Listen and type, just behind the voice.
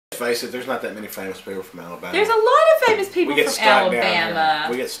face it, there's not that many famous people from Alabama. There's a lot of famous people from Alabama.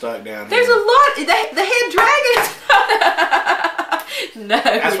 We get stuck down here. There's a lot. The head dragons. No.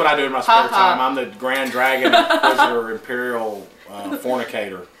 That's what I do in my spare time. I'm the Grand Dragon Inquisitor Imperial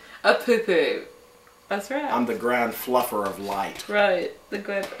Fornicator. A poo-poo. That's right. I'm the Grand Fluffer of Light. Right. The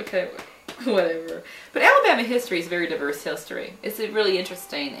Grand... Okay. Whatever. But Alabama history is very diverse history. It's really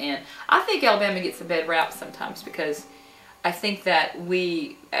interesting. And I think Alabama gets a bad rap sometimes because I think that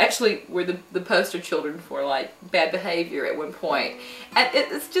we actually were the poster children for like bad behavior at one point. And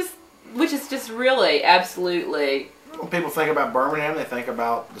it's just... Which is just really absolutely... When people think about Birmingham, they think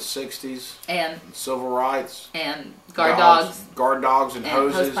about the 60s and civil rights and guard dogs and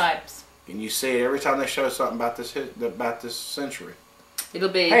hoses. Hose pipes. And you see it every time they show something about this century. It'll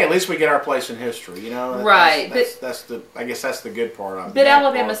be. Hey, at least we get our place in history, you know. Right, that's the. I guess that's the good part. But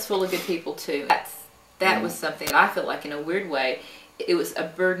Alabama's full of good people too. That was something I feel like in a weird way, it was a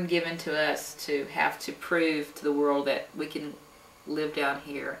burden given to us to have to prove to the world that we can live down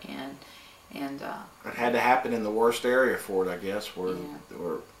here and. It had to happen in the worst area for it, I guess, where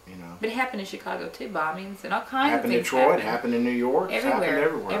you know. But it happened in Chicago too, bombings and all kinds of things. Happened in Detroit, happened in New York,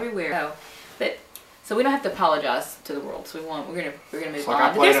 everywhere. So we don't have to apologize to the world. So we're gonna move on.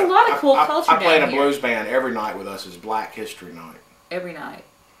 Like but there's a lot of cool culture down here. I played a blues band every night with us is Black History Night. Every night.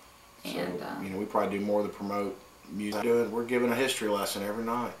 And so, you know, we probably do more to promote music. We're giving a history lesson every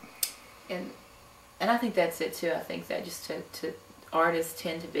night. And I think that's it too. I think that just to artists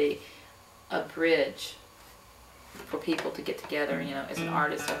tend to be a bridge for people to get together. You know, as an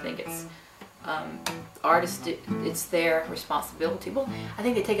artist, I think it's it's their responsibility. Well, I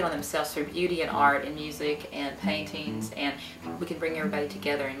think they take it on themselves through beauty and art and music and paintings, and we can bring everybody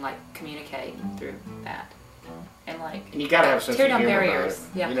together and like communicate through that. And like, and you gotta have a sense tear of down humor barriers. about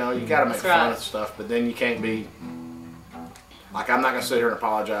it. Yeah. You know, you gotta make That's fun right. of stuff, but then you can't be like, I'm not gonna sit here and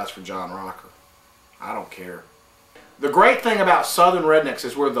apologize for John Rocker. I don't care. The great thing about Southern rednecks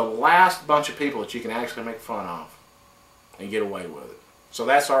is we're the last bunch of people that you can actually make fun of and get away with it. So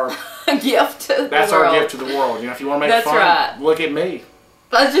that's our gift to the world. That's our gift to the world. You know, if you want to make fun, look at me.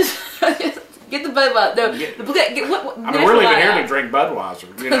 Let's just get the Budweiser. No, I mean, we're leaving here to drink Budweiser.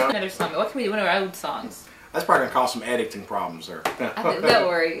 You know. Another song. What can we do? One of our old songs. That's probably gonna cause some editing problems there. Don't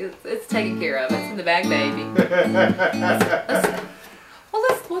worry, it's taken care of. It's in the bag, baby.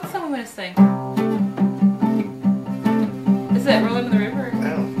 What song we want to sing? Is it Rolling in the River?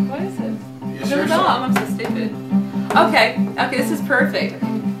 No. What is it? Yes, sure. I'm so stupid. Okay, this is perfect.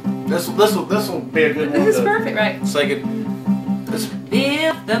 This will be a good one. This is perfect, right? Sing it.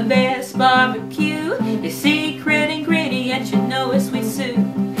 Build the best barbecue, your secret ingredient, you know it's Sweet Sue.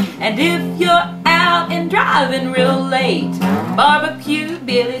 And if you're out and driving real late, Barbecue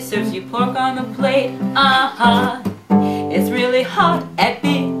Billy serves you pork on the plate. It's really hot at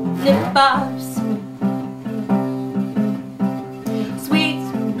Billy Bob's. Sweet.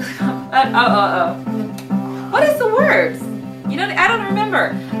 What is the words? You know, I don't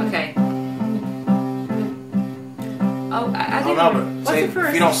remember. Okay. Oh, I don't know. But see, if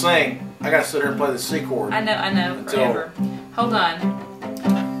you don't sing, I gotta sit here and play the C chord. I know. Forever. Hold on.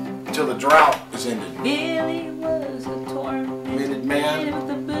 Until the drought is ended. Billy was a tormented man with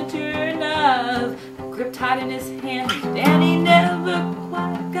a butcher knife gripped tight in his hand, and he never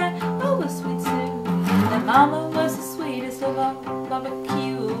quite got over Sweet Sue. And Mama was the sweetest of all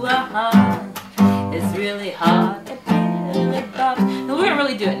barbecue. It's really hot at Billy Bob's. Now we're gonna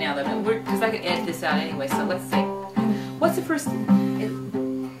really do it now, though, because I can edit this out anyway. So let's see. What's the first?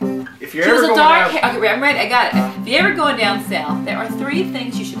 If you're ever going down... Okay, I'm ready. I got it. If you're ever going down south, there are 3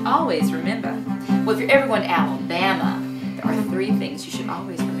 things you should always remember. Well, if you're ever going to Alabama, there are 3 things you should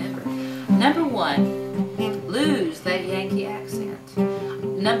always remember. Number 1, lose that Yankee accent.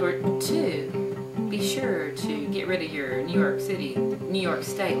 Number 2, be sure to get rid of your New York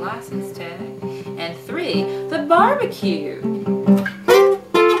State license tag. And 3, the barbecue.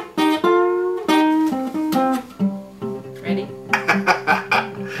 Ready?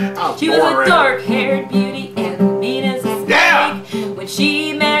 She was a dark-haired beauty and mean as a snake. Yeah! When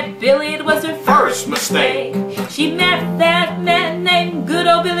she met Billy, it was her first mistake. She met that man named good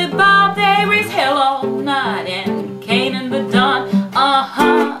old Billy Bob. They raised hell all night and Cain and the dawn.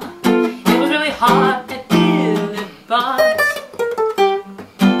 It was really hot at Billy Bob's.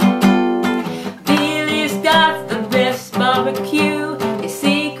 Billy's got the best barbecue. His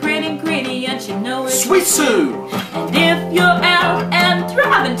secret ingredient, you know it's Sweet Sue. And if you're out and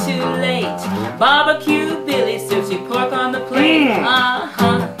driving too late, Barbecue Billy serves you pork on the plate.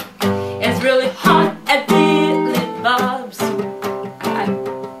 It's really hot at Billy Bob's.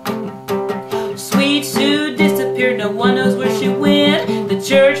 Sweet Sue disappeared, no one knows where she went. The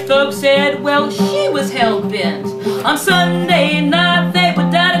church church folks said, well, she was hell-bent. On Sunday night they were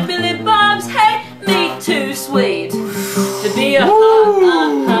down at Billy Bob's. Hey, me too sweet to be a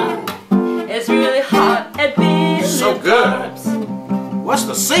hot. It's really hot at Billy So good. Bob's. What's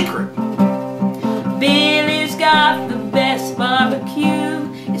the secret? Billy's got the best barbecue.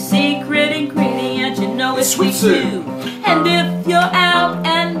 His secret ingredient, you know, is sweet stew. And if you're out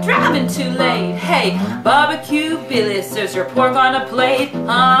and driving too late, hey, barbecue Billy serves your pork on a plate.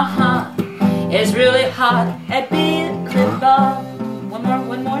 It's really hot at Billy Bob.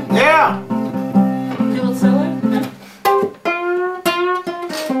 One more. Yeah. Do a little solo.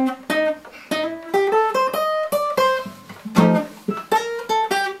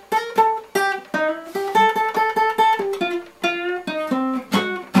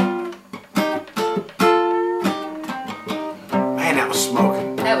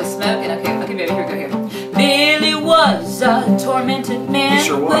 A tormented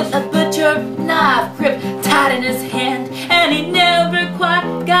man with a butcher knife grip tight in his hand, and he never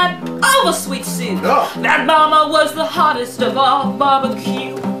quite got over sweet stew. That mama was the hottest of all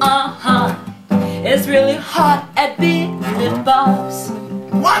barbecue. It's really hot at Billy Bob's.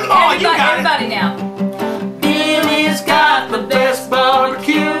 One more, everybody now. Billy's got the best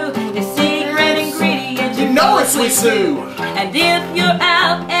barbecue. His secret ingredient, you know it's sweet stew. And if you're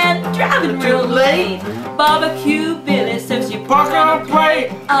out and driving real late, barbecue Billy serves you pork on a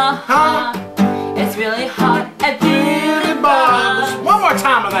plate. It's really hot at Billy Bob's. One more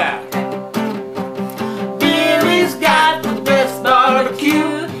time of that. Billy's got the best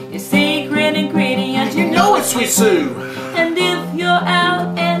barbecue. Your secret ingredient, you know it's sweet stew. And if you're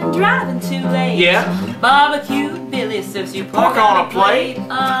out and driving too late, yeah, barbecue Billy serves you pork on a plate.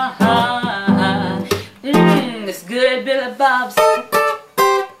 It's good at Billy Bob's.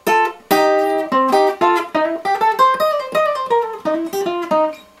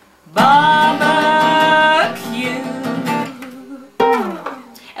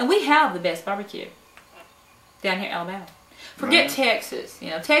 And we have the best barbecue down here in Alabama. Forget Texas. You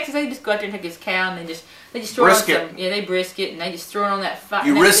know, Texas, they just go out there and take this cow and they just throw brisket. it on some, yeah, they brisket and they just throw it on that fire.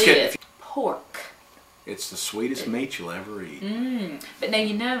 You risk it. Pork. It's the sweetest meat you'll ever eat. But now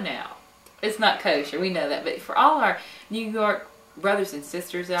you know now. It's not kosher, we know that. But for all our New York brothers and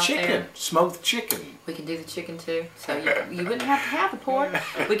sisters out there. Chicken. Smoked chicken. We can do the chicken too. So you wouldn't have to have the pork.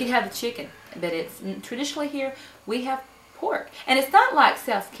 We could have the chicken. But it's traditionally here, we have pork. And it's not like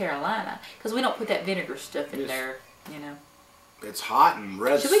South Carolina, because we don't put that vinegar stuff in there, you know. It's hot and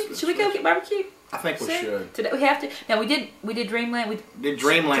red. Should we go get barbecue? I think we should. Today we have to. Now we did Dreamland. We did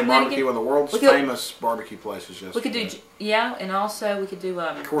Dreamland barbecue, one of the world's famous barbecue places yesterday. We could do, yeah, and also we could do.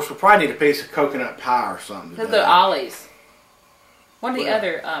 Of course, we'll probably need a piece of coconut pie or something. Let's go to Ollie's. One of the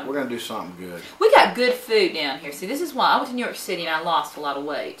other. We're gonna do something good. We got good food down here. See, this is why I went to New York City and I lost a lot of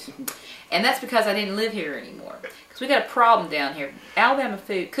weight, and that's because I didn't live here anymore. Because we got a problem down here. Alabama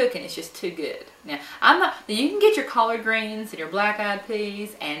food cooking is just too good. Now I'm not. You can get your collard greens and your black-eyed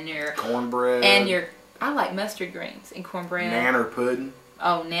peas and your cornbread and your. I like mustard greens and cornbread. Nanner pudding.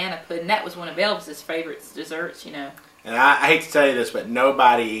 Oh, Nana pudding. That was one of Elvis's favorite desserts, you know. And I hate to tell you this, but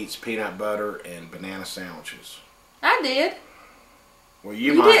nobody eats peanut butter and banana sandwiches. I did. Well,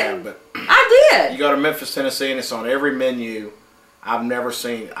 you might have, but I did. You go to Memphis, Tennessee, and it's on every menu. I've never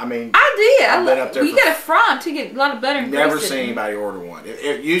seen. I mean, I did. I've been up there. You got to fry them to get a lot of butter and grease. Never seen anybody order one.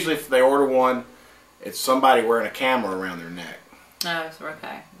 Usually, if they order one, it's somebody wearing a camera around their neck. Oh, it's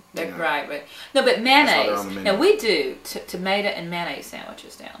okay. They're right, but no, but mayonnaise. Now we do tomato and mayonnaise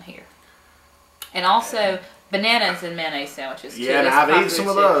sandwiches down here, and also bananas and mayonnaise sandwiches. Too. Yeah, and I've eaten some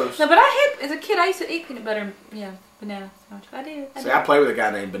of those. No, but I had as a kid. I used to eat peanut butter. And, banana sandwich. I did. I play with a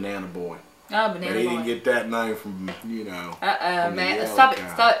guy named Banana Boy. Oh, Banana Boy. But he didn't get that name from man, stop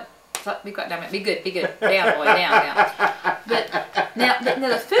it. Be quiet, down. Be good. Down, boy, down. But now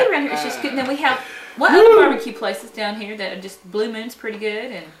the food around here is just good. And then we have other barbecue places down here that are just Blue Moon's pretty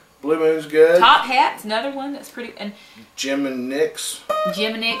good, and Blue Moon's good. Top Hat's another one that's pretty, and Jim and Nick's.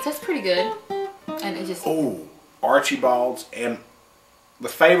 That's pretty good. And it just Archibald's and the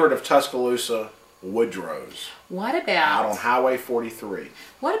favorite of Tuscaloosa, Woodrow's. What about out on Highway 43?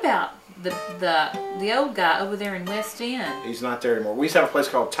 What about the old guy over there in West End? He's not there anymore. We used to have a place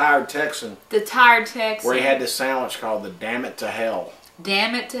called Tired Texan. The Tired Texan. Where he had this sandwich called the Damn It to Hell.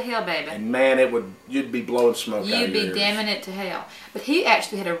 Damn it to hell, baby. And man, you'd be blowing smoke out of your ears. You'd be damning it to hell. But he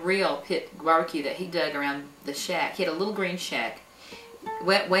actually had a real pit barbecue that he dug around the shack. He had a little green shack,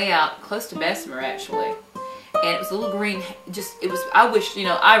 way out close to Bessemer actually. And it was a little green,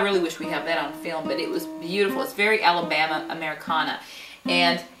 I really wish we have that on film, but it was beautiful. It's very Alabama Americana.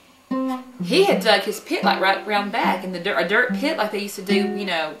 And he had dug his pit like right around back in the dirt, a dirt pit like they used to do, you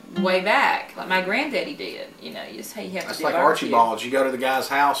know, way back, like my granddaddy did. You know, you just you have to do like Archibald's. You go to the guy's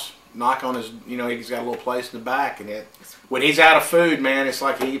house, knock on his, you know, he's got a little place in the back, and when he's out of food, man, it's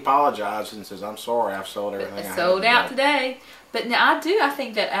like he apologizes and says, "I'm sorry, I've sold everything. I sold out today." But now I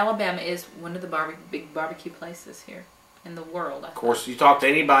think that Alabama is one of the big barbecue places here in the world. Of course, you talk to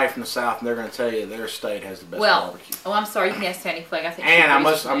anybody from the South, and they're going to tell you their state has the best barbecue. Oh, I'm sorry, you can ask Sandy Flagg. I think. And I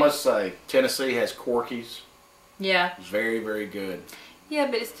must say, Tennessee has Corky's. Yeah. It's very, very good. Yeah,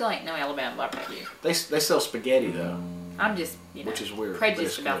 but it still ain't no Alabama barbecue. They sell spaghetti though. I'm just, you know, which is weird,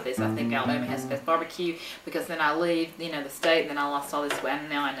 prejudiced about this. I think Alabama has the best barbecue because then I leave, you know, the state, and then I lost all this weight, and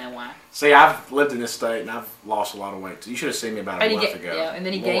now I know why. See, I've lived in this state, and I've lost a lot of weight. You should have seen me about a month ago. Yeah, and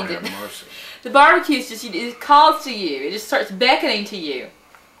then he Lord gained it. have mercy. The barbecue is just, it calls to you. It just starts beckoning to you.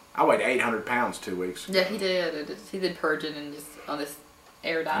 I weighed 800 pounds 2 weeks ago. Yeah, he did. He did purging and just on this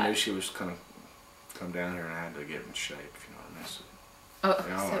air diet. I knew she was going to come down here, and I had to get in shape, if you know what I mean. So,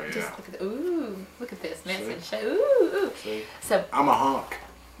 so just look at look at this. Man's in shape. Ooh. See? So I'm a hunk.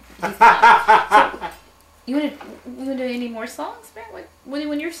 He's not. So, you want to do any more songs, man? Like,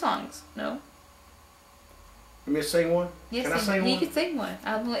 when your songs? No? You want me to sing one? Yes, can I sing one? You can sing one.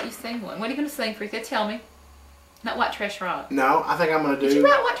 I'll let you sing one. What are you going to sing, Freaka? Tell me. Not White Trash Rock. No, I think I'm going to do... Did you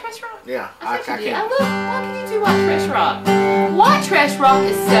write White Trash Rock? Yeah, I can. Why can you do White Trash Rock? White Trash Rock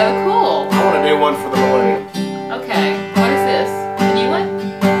is so cool. I want to do one for the millennium. Okay. What is this? A new one?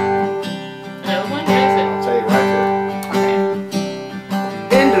 An old one? What is it? I'll tell you right here.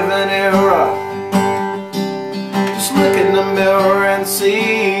 End of an era. Just look in the mirror and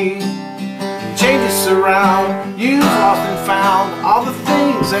see changes surround. You've lost and found all the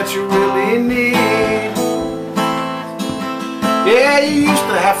things that you really need. Yeah, you used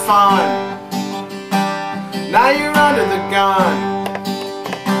to have fun. Now you're under the gun.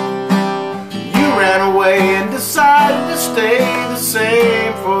 You ran away and decided to stay the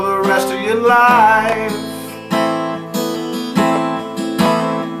same for the rest of your life.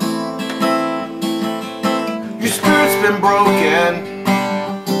 Your spirit's been broken.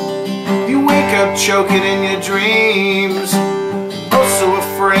 You wake up choking in your dreams. Oh, so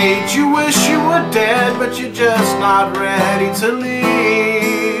afraid, you wish you were dead, but you're just not ready to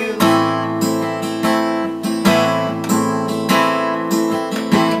leave.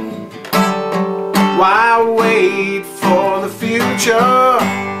 Why wait for the future?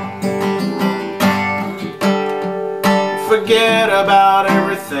 Forget about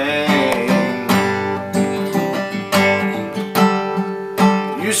everything.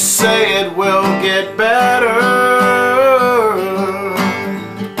 You say it will get better,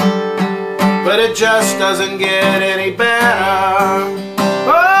 but it just doesn't get any better.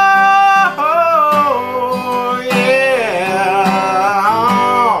 Oh, yeah.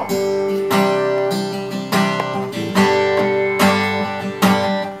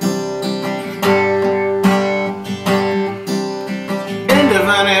 End of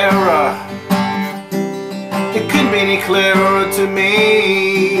an era. It couldn't be any clearer to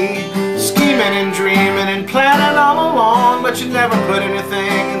me. Scheming and dreaming and planning all along, but you never put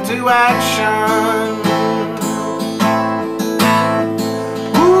anything into action.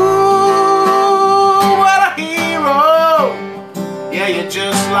 Ooh, what a hero. Yeah, you're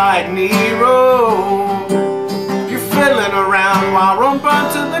just like Nero. You're fiddling around while Rome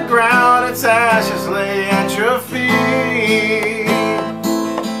burnt to the ground. Its ashes lay at your feet.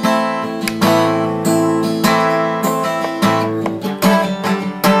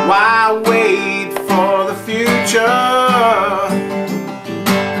 Why wait for the future?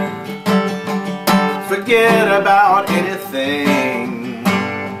 Forget about anything.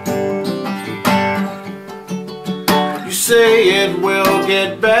 You say it will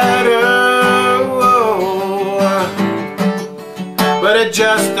get better, but it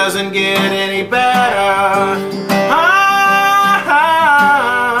just doesn't get any better.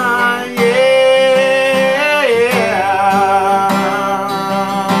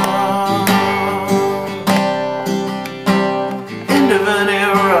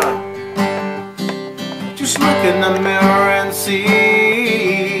 Look in the mirror and see.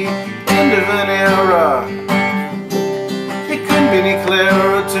 End of an era. It couldn't be any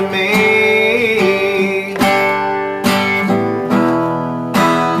clearer to me.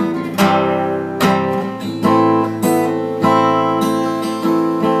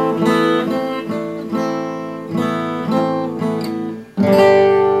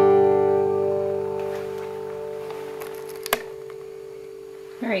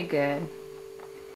 Very good.